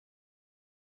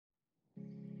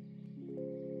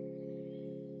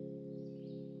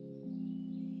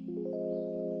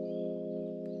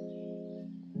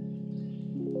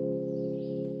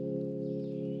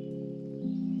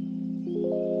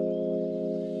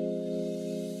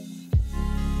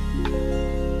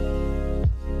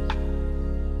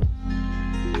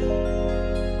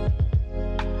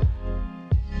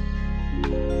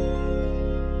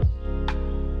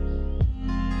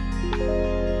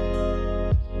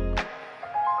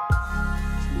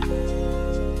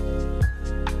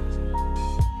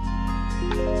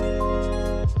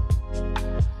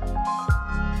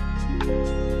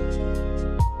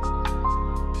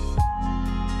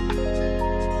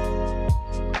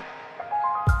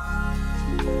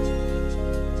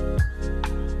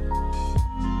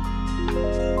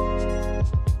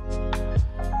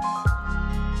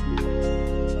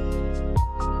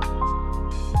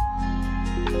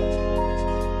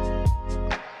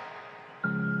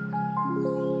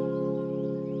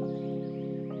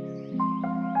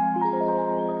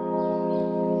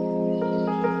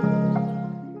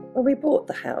When we bought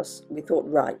the house, we thought,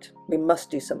 right, we must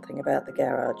do something about the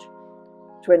garage.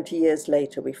 20 years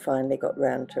later, we finally got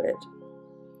round to it.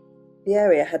 The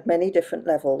area had many different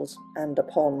levels and a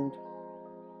pond.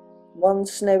 One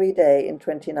snowy day in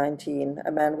 2019,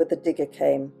 a man with a digger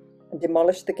came and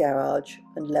demolished the garage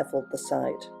and levelled the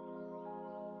site.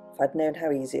 If I'd known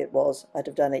how easy it was, I'd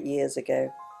have done it years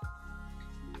ago.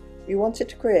 We wanted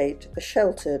to create a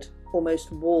sheltered,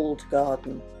 almost walled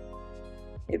garden.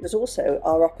 It was also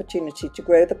our opportunity to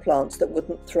grow the plants that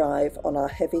wouldn't thrive on our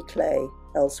heavy clay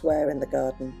elsewhere in the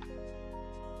garden.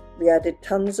 We added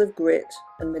tons of grit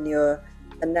and manure,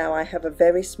 and now I have a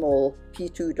very small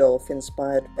Piet Oudolf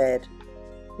inspired bed.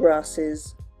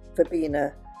 Grasses,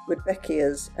 verbena,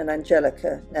 rudbeckias and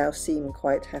angelica now seem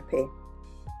quite happy.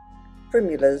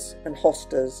 Primulas and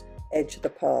hostas edge the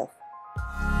path.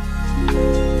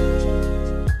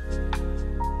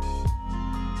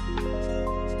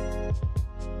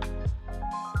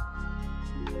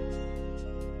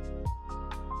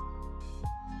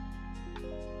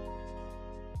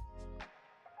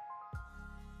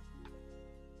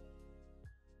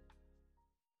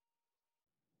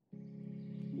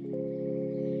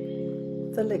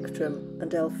 Thalictrum and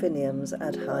delphiniums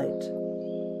add height.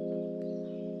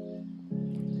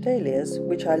 Dahlias,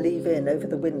 which I leave in over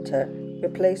the winter,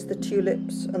 replace the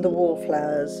tulips and the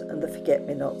wallflowers and the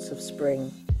forget-me-nots of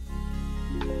spring.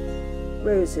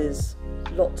 Roses,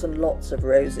 lots and lots of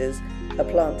roses, are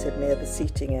planted near the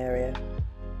seating area.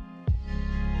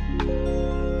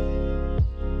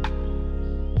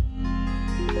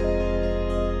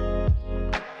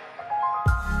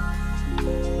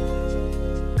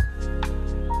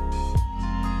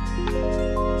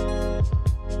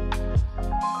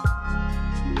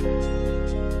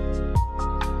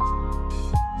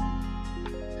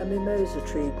 A mimosa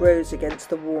tree grows against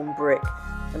the warm brick,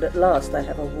 and at last I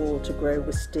have a wall to grow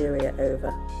wisteria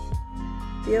over.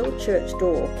 The old church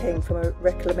door came from a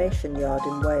reclamation yard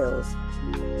in Wales,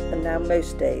 and now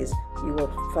most days you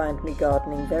will find me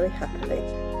gardening very happily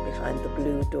behind the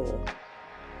blue door.